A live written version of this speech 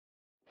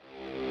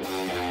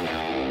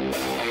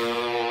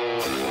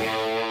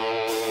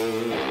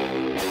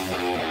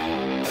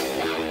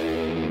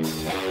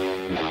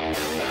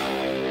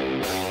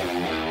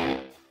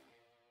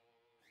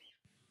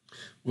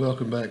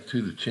Welcome back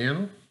to the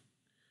channel.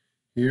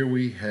 Here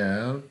we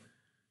have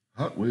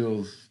Hot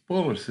Wheels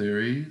Spoiler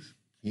Series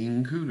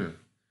King Kuda.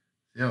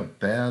 See how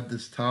bad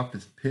this top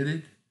is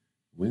pitted?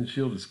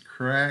 Windshield is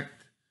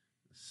cracked.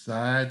 The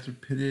sides are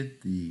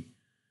pitted. The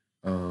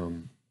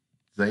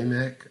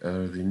Zamek,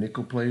 the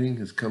nickel plating,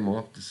 has come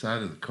off the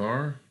side of the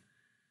car.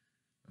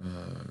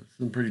 It's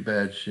in pretty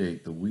bad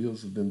shape. The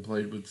wheels have been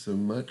played with so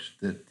much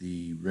that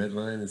the red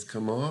line has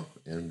come off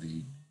and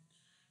the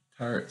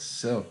tire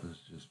itself is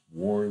just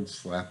worn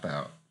slap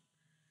out.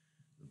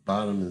 The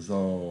bottom is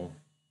all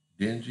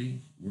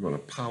dingy. We're going to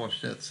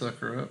polish that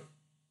sucker up.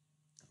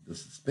 The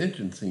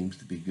suspension seems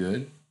to be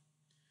good.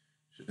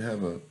 Shouldn't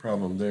have a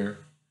problem there.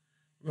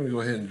 We're going to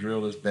go ahead and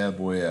drill this bad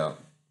boy out.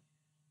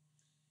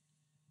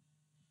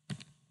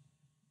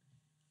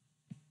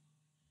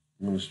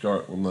 I'm going to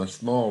start with my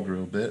small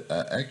drill bit.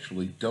 I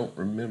actually don't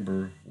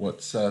remember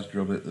what size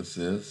drill bit this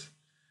is,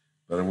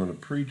 but I'm going to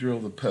pre-drill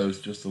the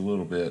post just a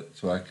little bit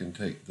so I can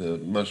take the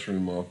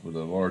mushroom off with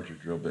a larger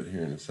drill bit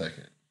here in a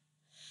second.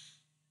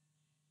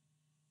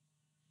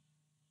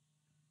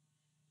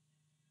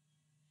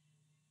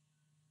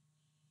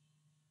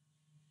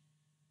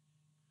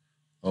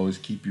 Always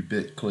keep your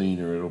bit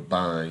clean or it'll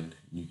bind.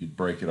 You could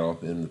break it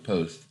off in the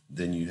post,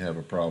 then you'd have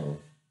a problem.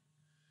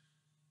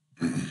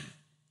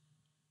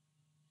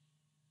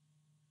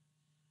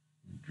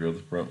 Drill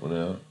the front one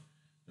out.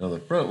 Now the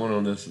front one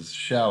on this is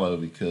shallow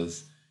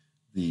because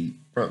the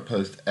front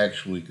post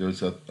actually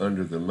goes up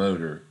under the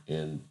motor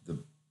and the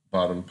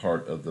bottom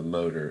part of the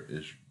motor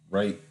is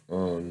right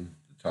on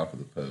the top of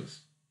the post.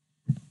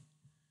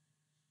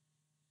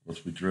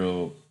 Once we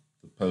drill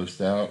the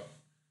post out,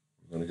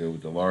 we're going to go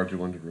with the larger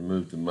one to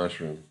remove the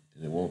mushroom,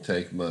 and it won't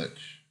take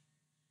much.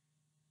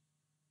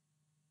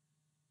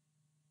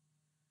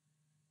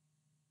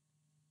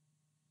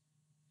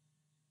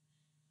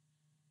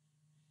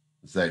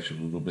 It's actually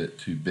a little bit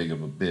too big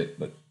of a bit,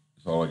 but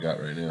it's all I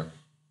got right now.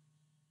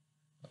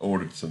 I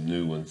ordered some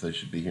new ones. They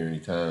should be here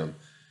anytime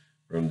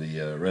from the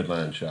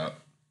Redline shop.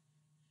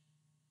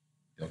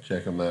 Y'all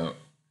check them out.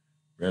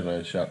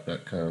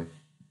 Redlineshop.com.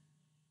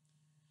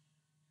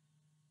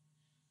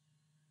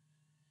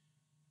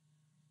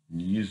 When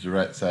you use the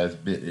right size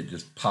bit, it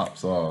just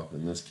pops off.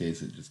 In this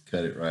case, it just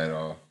cut it right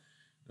off.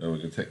 Now we're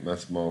going to take my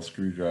small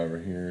screwdriver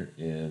here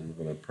and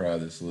we're going to pry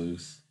this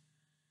loose.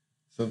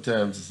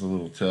 Sometimes it's a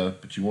little tough,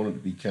 but you want it to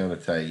be kind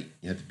of tight.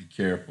 You have to be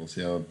careful.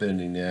 See how I'm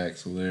bending the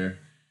axle there?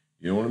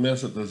 You don't want to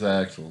mess up those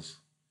axles.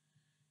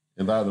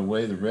 And by the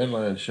way, the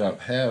Redline shop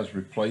has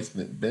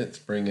replacement bent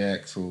spring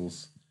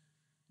axles,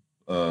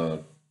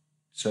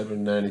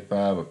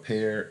 $7.95 a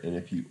pair, and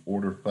if you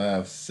order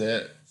 5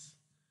 sets,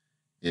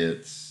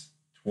 it's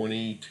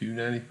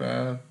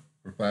 $22.95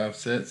 for 5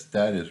 sets.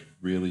 That is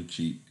really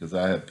cheap because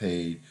I have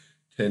paid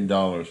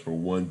 $10 for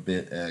one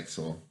bent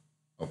axle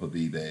off of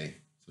eBay.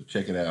 So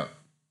check it out.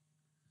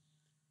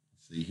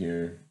 See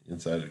here,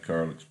 inside of the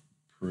car looks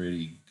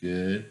pretty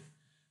good.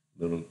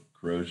 Little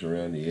corrosion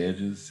around the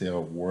edges. See how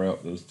wore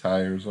out those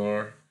tires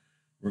are?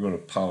 We're going to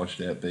polish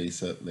that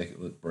base up, make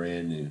it look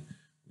brand new.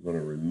 We're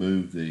going to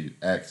remove the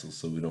axles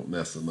so we don't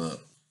mess them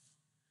up.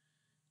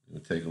 We're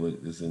going to take a look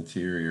at this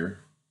interior,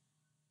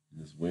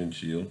 this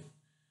windshield.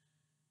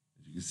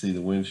 As you can see,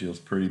 the windshield's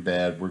pretty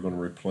bad. We're going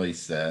to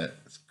replace that.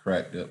 It's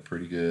cracked up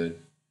pretty good.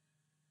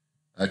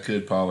 I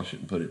could polish it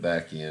and put it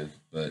back in,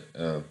 but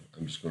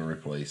I'm just going to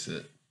replace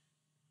it.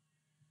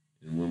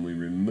 And when we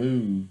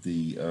remove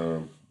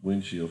the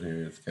windshield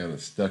here, it's kind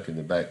of stuck in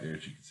the back there.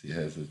 As you can see, it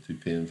has those 2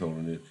 pins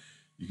holding it.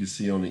 You can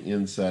see on the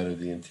inside of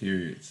the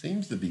interior, it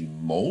seems to be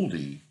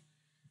moldy.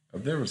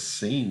 I've never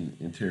seen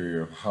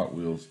interior of Hot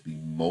Wheels be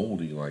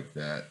moldy like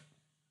that.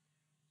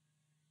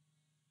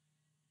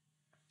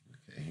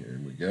 Okay, here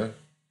we go.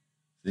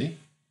 See?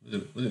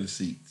 Look at the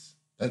seats.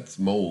 That's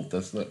mold.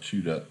 That's not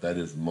chewed up. That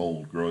is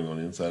mold growing on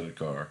the inside of the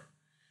car.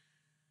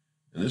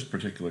 And this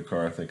particular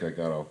car, I think I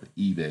got off of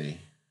eBay.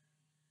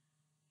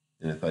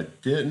 And if I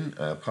didn't,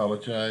 I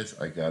apologize.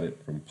 I got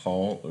it from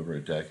Paul over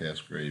at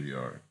Jackass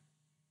Graveyard.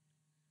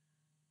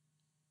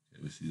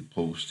 Okay, we see the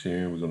post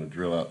here. We're going to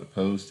drill out the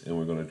post and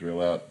we're going to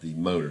drill out the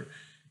motor.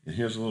 And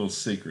here's a little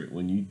secret.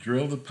 When you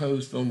drill the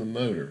post on the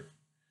motor,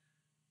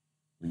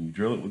 when you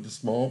drill it with the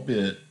small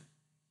bit,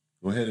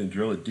 go ahead and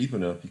drill it deep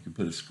enough you can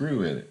put a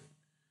screw in it.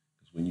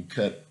 Because when you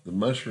cut the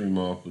mushroom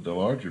off with the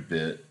larger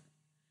bit,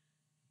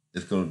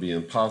 it's going to be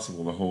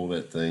impossible to hold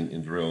that thing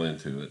and drill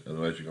into it.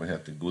 Otherwise, you're going to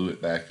have to glue it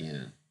back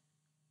in.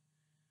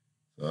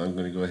 So I'm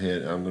going to go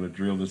ahead and I'm going to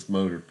drill this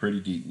motor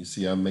pretty deep. You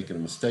see I'm making a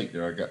mistake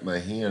there. I got my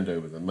hand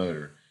over the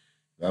motor.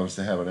 If I was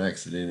to have an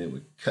accident, it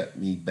would cut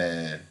me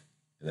bad.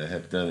 And I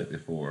have done it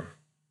before.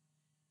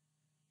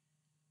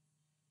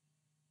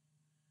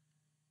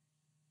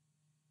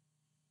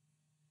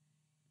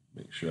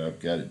 Make sure I've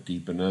got it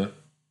deep enough.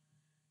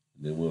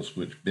 And then we'll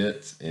switch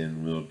bits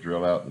and we'll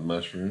drill out the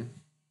mushroom.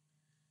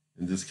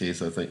 In this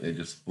case, I think they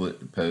just split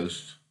the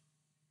post.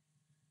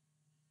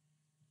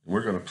 And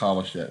we're going to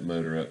polish that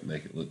motor up and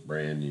make it look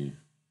brand new.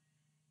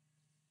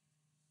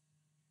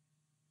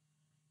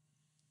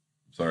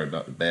 Sorry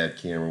about the bad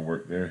camera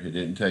work there. It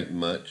didn't take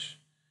much.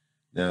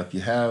 Now, if you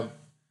have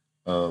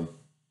one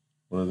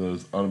of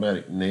those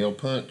automatic nail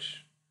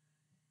punch,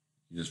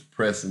 you just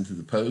press into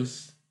the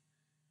post.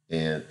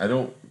 And I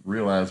don't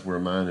realize where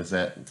mine is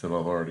at until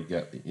I've already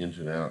got the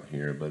engine out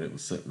here, but it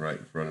was sitting right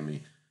in front of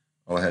me.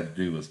 All I had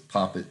to do was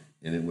pop it,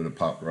 and it would have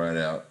popped right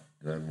out.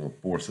 And I'm going to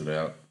force it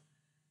out.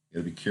 You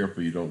got to be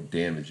careful you don't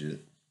damage it.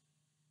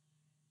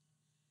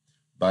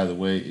 By the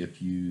way,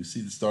 if you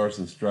see the Stars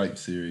and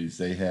Stripes series,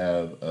 they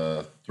have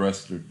a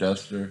thruster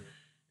duster.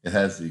 It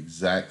has the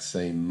exact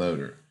same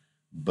motor,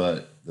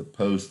 but the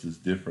post is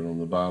different on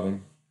the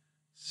bottom.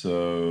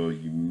 So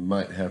you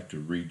might have to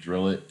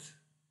re-drill it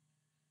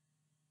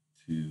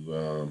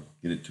to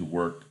get it to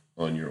work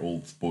on your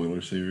old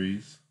spoiler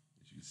series.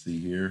 As you can see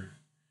here,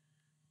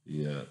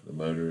 the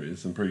motor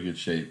is in pretty good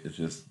shape. It's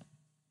just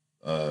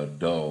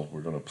dull.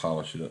 We're going to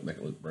polish it up, make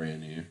it look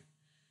brand new.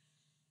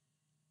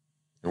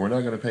 And we're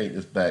not going to paint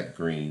this back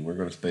green. We're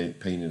going to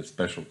paint it a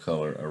special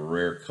color, a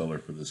rare color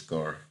for this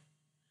car.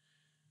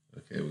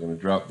 Okay, we're going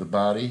to drop the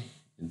body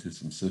into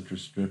some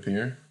citrus strip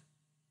here.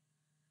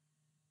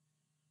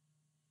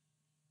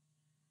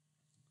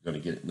 We're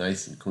going to get it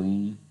nice and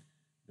clean.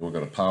 And we're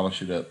going to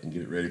polish it up and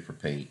get it ready for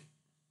paint.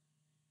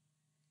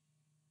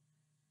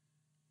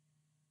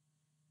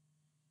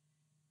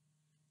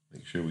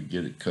 Make sure we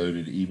get it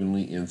coated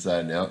evenly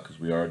inside and out because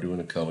we are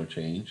doing a color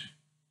change.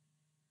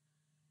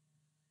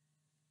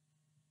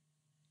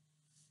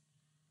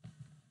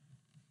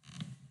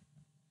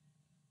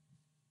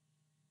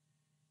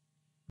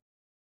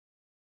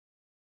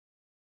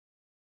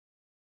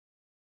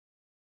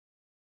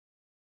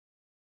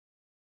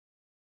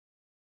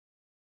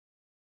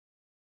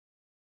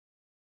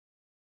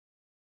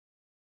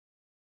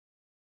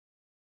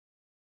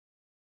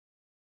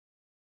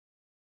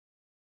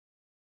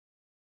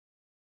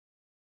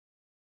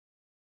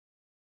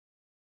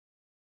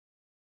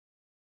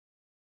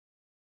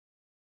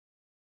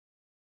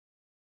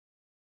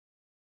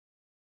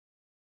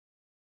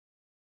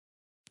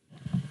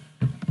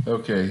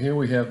 Okay, here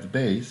we have the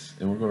base,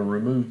 and we're going to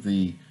remove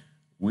the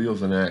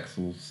wheels and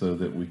axles so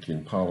that we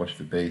can polish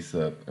the base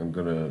up. I'm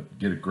going to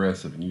get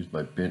aggressive and use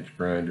my bench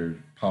grinder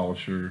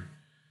polisher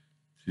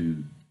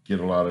to get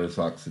a lot of this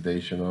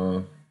oxidation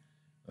off.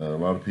 A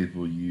lot of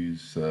people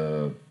use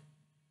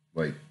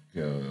like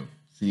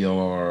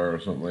CLR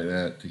or something like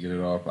that to get it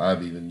off.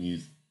 I've even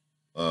used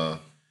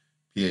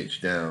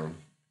pH down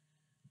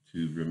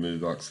to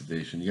remove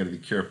oxidation. You got to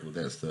be careful with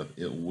that stuff.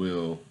 It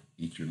will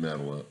eat your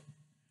metal up.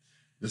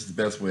 This is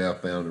the best way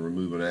I've found to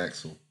remove an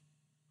axle.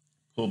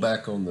 Pull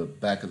back on the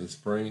back of the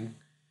spring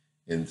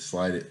and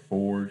slide it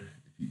forward.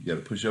 You got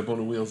to push up on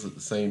the wheels at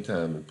the same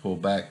time and pull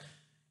back,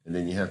 and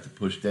then you have to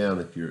push down.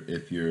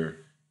 If your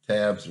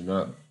tabs are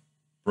not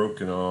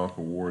broken off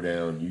or wore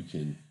down, you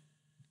can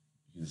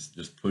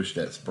just push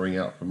that spring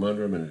out from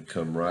under them and it'll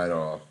come right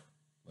off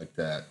like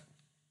that.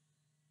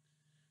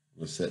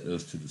 We'll set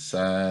those to the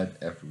side.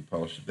 After we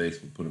polish the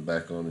base, we'll put them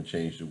back on and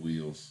change the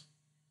wheels.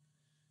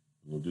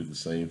 We'll do the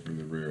same for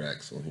the rear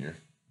axle here.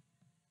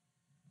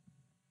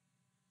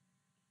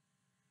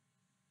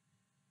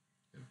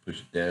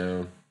 Push it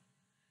down,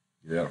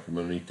 get out from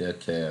underneath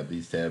that tab.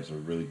 These tabs are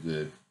really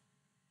good.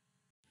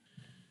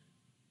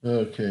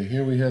 Okay,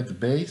 here we have the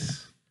base.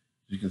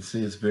 As you can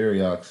see, it's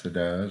very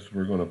oxidized.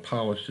 We're going to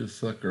polish this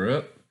sucker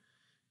up,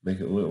 make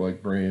it look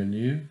like brand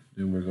new.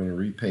 Then we're going to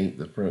repaint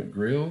the front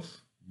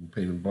grills and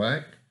paint them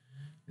black.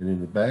 And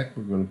in the back,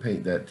 we're going to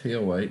paint that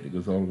tail light that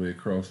goes all the way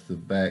across the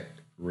back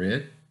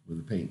red with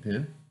a paint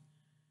pen.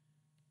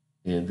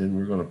 And then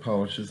we're going to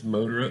polish this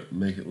motor up and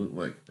make it look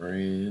like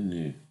brand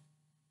new.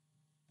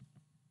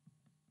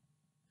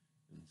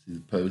 See the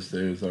post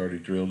there is already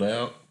drilled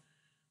out.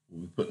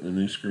 We'll be putting a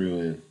new screw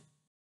in.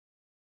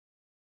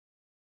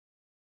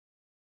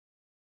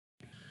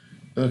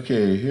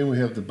 Okay, here we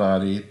have the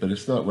body, but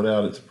it's not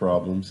without its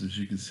problems. As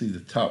you can see,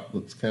 the top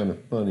looks kind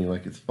of funny,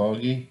 like it's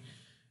foggy.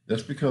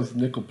 That's because the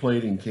nickel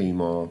plating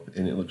came off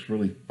and it looks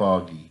really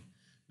foggy.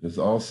 There's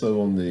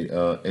also on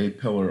the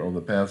A-pillar on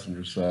the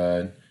passenger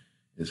side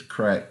is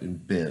cracked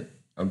and bent.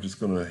 I'm just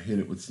going to hit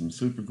it with some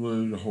super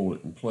glue to hold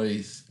it in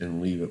place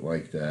and leave it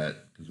like that,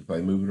 because if I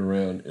move it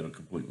around, it'll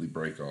completely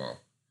break off.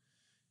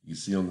 You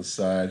see on the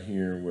side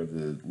here where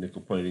the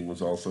nickel plating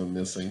was also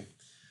missing.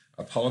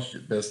 I polished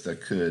it best I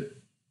could,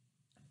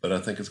 but I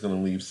think it's going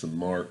to leave some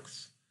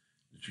marks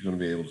that you're going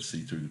to be able to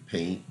see through the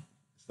paint.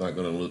 It's not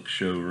going to look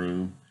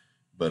showroom,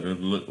 but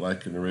it'll look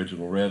like an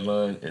original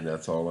Redline, and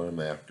that's all I'm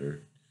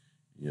after.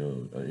 You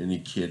know, any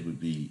kid would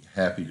be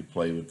happy to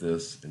play with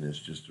this, and it's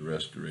just a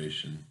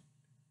restoration,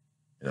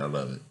 and I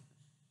love it.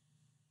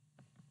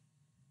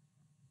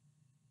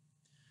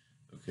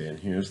 Okay, and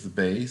here's the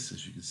base.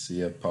 As you can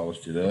see, I've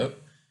polished it up.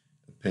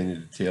 I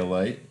painted the tail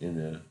light in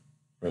the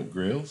front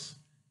grills,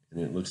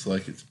 and it looks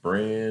like it's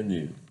brand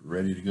new,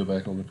 ready to go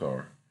back on the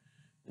car.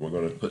 We're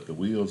going to put the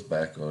wheels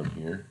back on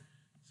here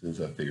as soon as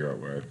I figure out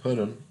where I put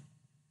them.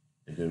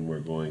 And then we're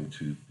going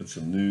to put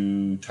some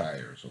new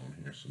tires on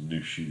here, some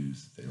new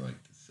shoes, they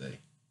like to say.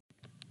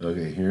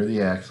 Okay, here are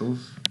the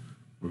axles.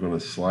 We're going to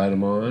slide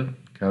them on,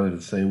 kind of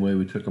the same way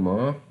we took them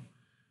off.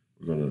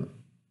 We're going to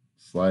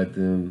slide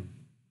them,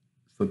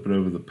 slip it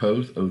over the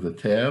post, over the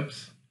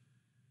tabs,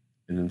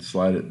 and then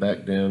slide it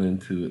back down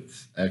into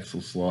its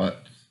axle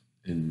slots.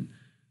 And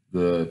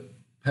the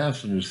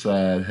passenger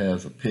side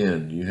has a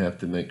pin. You have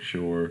to make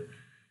sure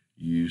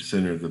you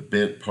center the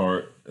bent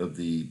part of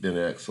the bent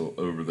axle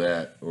over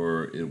that,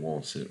 or it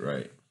won't sit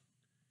right.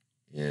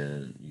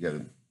 And you got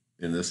to,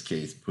 in this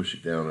case, push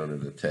it down under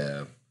the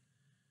tab.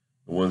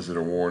 The ones that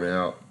are worn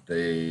out,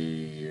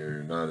 they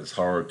are not as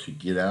hard to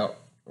get out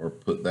or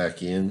put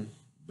back in,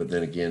 but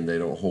then again, they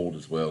don't hold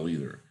as well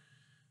either.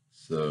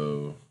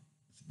 So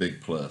it's a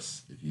big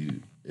plus if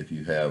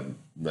you have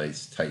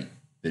nice tight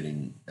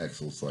fitting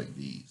axles like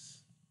these.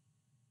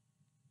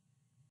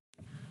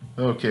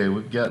 Okay,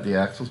 we've got the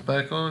axles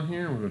back on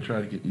here. We're going to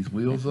try to get these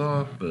wheels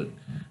off, but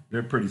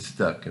they're pretty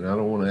stuck, and I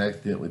don't want to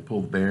accidentally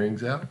pull the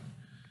bearings out.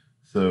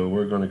 So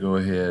we're going to go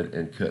ahead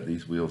and cut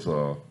these wheels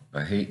off.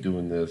 I hate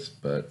doing this,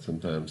 but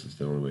sometimes it's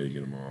the only way to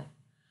get them off.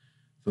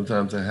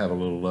 Sometimes I have a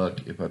little luck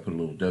if I put a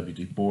little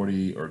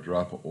WD-40 or a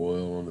drop of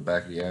oil on the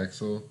back of the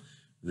axle.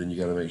 Then you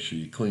got to make sure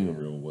you clean them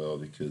real well,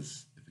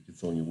 because if it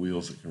gets on your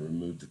wheels, it can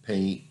remove the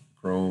paint,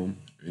 chrome,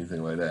 or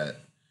anything like that.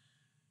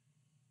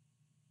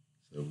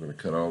 So we're going to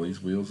cut all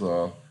these wheels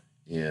off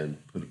and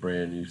put a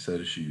brand new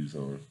set of shoes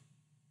on.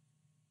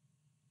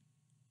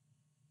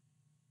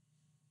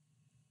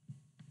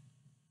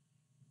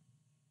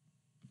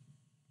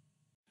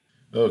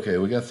 Okay,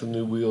 we got some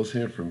new wheels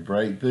here from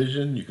Bright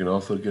Vision. You can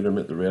also get them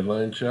at the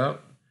Redline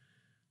shop.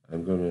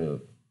 I'm going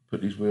to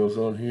put these wheels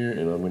on here,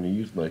 and I'm going to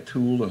use my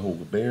tool to hold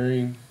the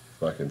bearing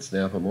so I can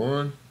snap them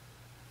on.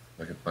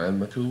 If I can find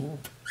my tool.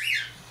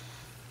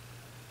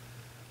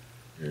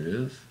 There it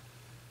is.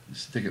 You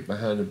stick it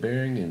behind the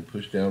bearing and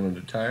push down on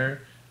the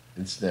tire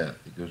and snap.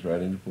 It goes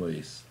right into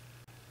place.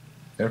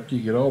 After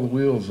you get all the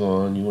wheels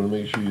on, you want to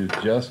make sure you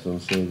adjust them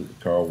so that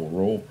the car will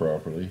roll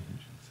properly. You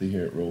can see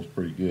here it rolls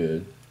pretty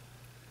good.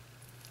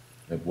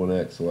 I have one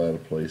axle out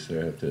of place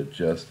there. I have to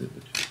adjust it,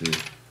 but you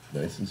see,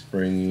 nice and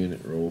springy and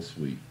it rolls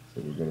sweet.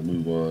 So we're going to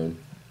move on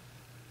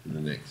to the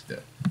next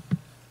step.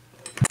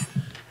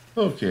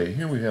 Okay,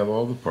 here we have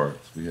all the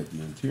parts. We have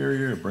the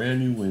interior, a brand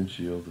new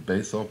windshield, the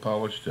base all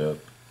polished up,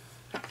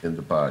 and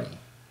the body.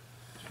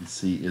 You can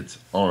see it's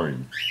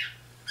orange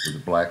with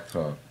a black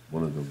top,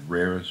 one of the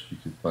rarest you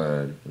can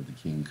find of the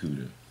King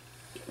Kuda.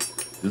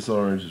 This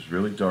orange is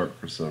really dark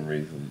for some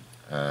reason.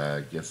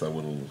 I guess I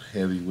went a little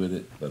heavy with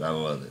it, but I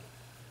love it.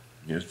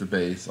 Here's the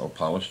base, all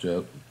polished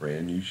up with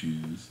brand new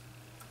shoes,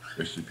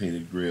 freshly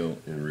painted grille,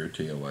 and rear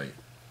tail light.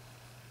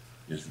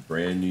 Here's the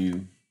brand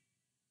new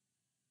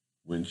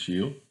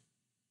windshield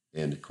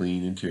and the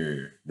clean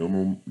interior. No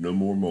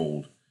more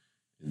mold.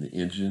 And the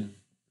engine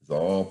is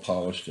all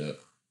polished up.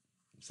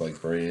 It's like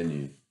brand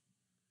new.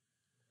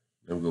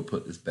 I'm going to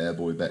put this bad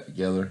boy back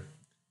together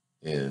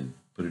and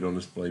put it on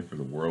display for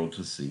the world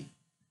to see.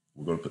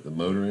 We're going to put the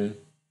motor in.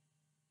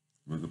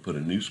 We're going to put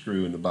a new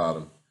screw in the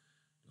bottom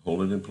to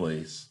hold it in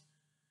place.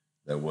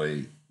 That way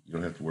you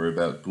don't have to worry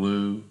about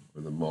glue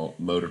or the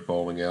motor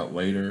falling out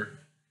later.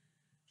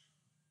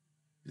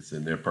 It's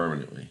in there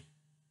permanently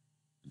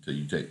until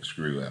you take the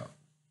screw out.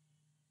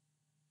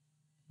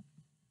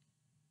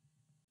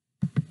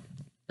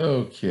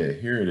 Okay,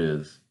 here it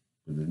is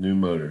with the new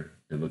motor.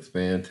 It looks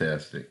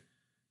fantastic.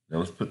 Now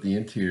let's put the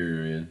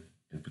interior in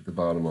and put the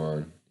bottom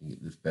on and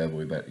get this bad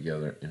boy back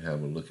together and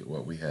have a look at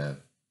what we have.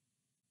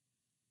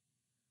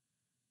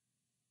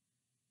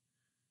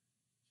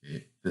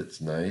 It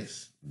fits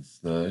nice and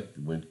snug.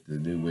 The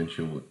new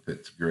windshield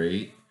fits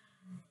great.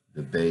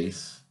 The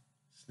base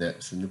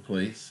snaps into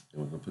place,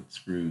 and we're going to put the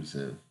screws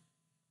in.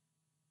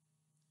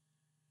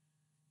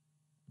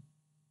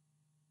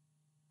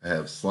 I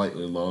have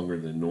slightly longer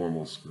than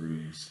normal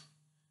screws,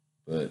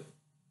 but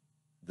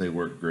they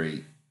work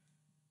great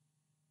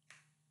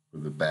for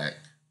the back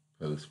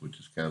post, which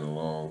is kind of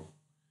long.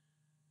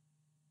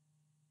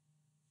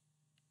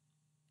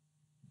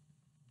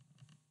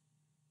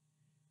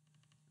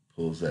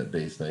 Pulls that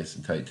base nice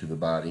and tight to the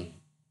body,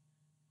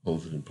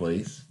 holds it in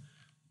place.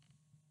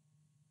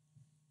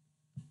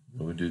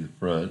 Then we do the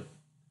front.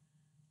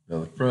 Now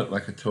the front,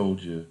 like I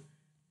told you,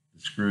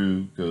 the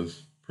screw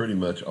goes pretty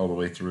much all the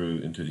way through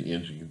into the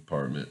engine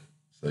compartment.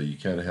 So you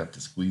kind of have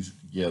to squeeze it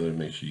together and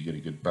make sure you get a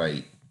good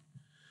bite.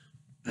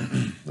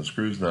 The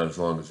screw's not as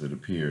long as it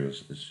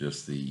appears. It's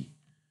just the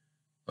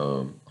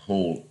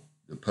hole,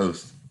 the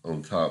post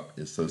on top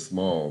is so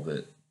small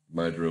that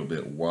my drill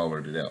bit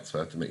wallered it out. So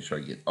I have to make sure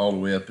I get all the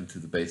way up into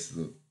the base of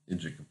the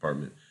engine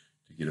compartment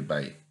to get a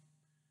bite.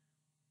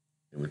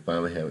 And we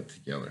finally have it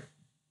together.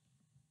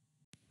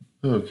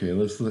 Okay,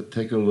 let's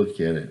take a look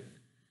at it.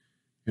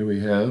 Here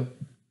we have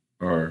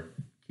our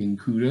King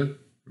Kuda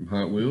from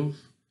Hot Wheels.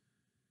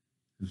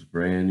 This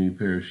brand new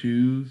pair of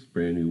shoes,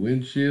 brand new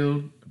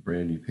windshield, a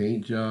brand new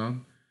paint job.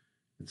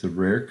 It's a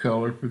rare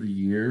color for the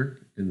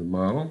year in the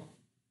model,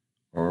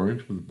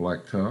 orange with a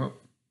black top,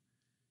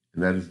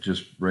 and that is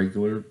just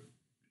regular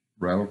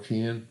rattle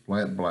can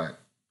flat black.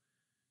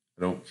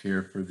 I don't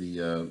care for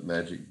the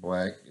magic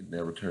black. It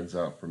never turns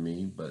out for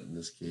me, but in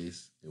this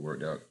case, it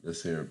worked out.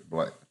 This here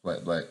flat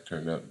black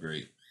turned out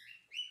great.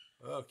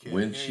 Okay,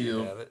 Windshield here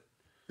you have it.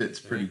 fits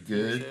pretty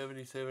good.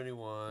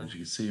 1970-71. As you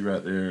can see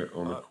right there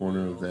on the Hot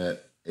corner of Wheels,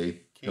 that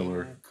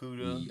A-pillar, King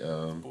Kuda the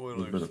little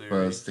spoiler bit of fuzz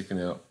series.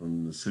 sticking out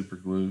from the super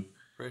glue.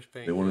 Fresh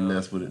Didn't paint want to job.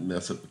 mess with it and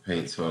mess up the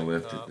paint, Nice so I bright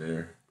left it top.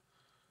 there.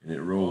 And it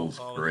All rolls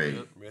polished great.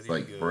 up, It's ready to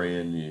like go.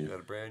 brand new. Got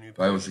a brand new If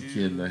pair I of was a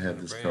kid and I shoes had and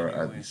a this brand car, new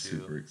I'd be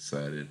windshield. super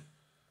excited.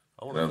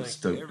 I want And to I'm thank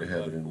stoked to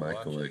have everybody it in for my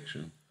watching.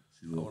 collection.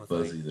 See a I little want to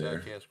fuzzy thank there.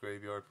 Diecast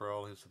Graveyard for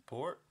all his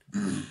support.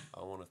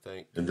 I want to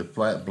thank And the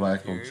flat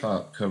black on Terry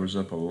top covers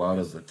up a for lot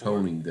his of the support.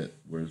 toning that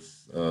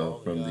was All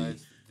the from the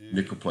guys that do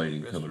nickel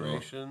plating coming off.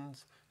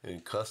 restorations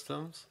and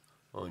customs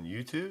on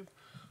YouTube.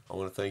 I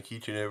want to thank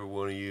each and every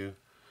one of you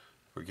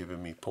for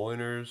giving me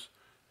pointers,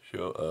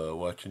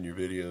 watching your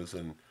videos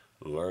and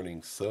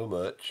learning so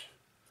much.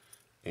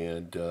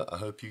 And I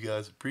hope you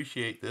guys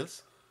appreciate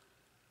this.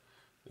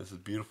 This is a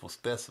beautiful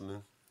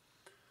specimen.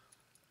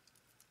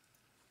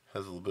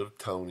 Has a little bit of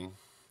toning.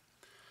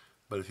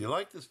 But if you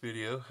like this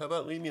video, how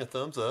about leave me a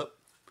thumbs up?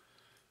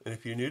 And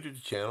if you're new to the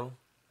channel,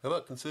 how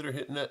about consider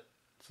hitting that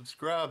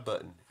subscribe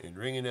button and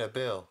ringing that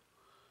bell?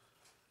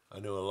 I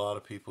know a lot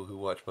of people who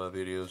watch my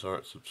videos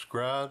aren't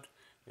subscribed,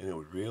 and it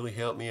would really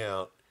help me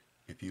out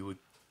if you would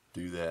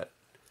do that.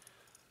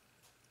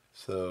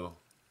 So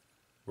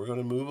we're going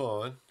to move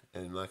on,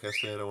 and like I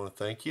said, I want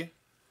to thank you,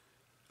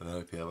 and I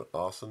hope you have an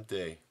awesome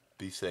day.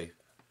 Be safe.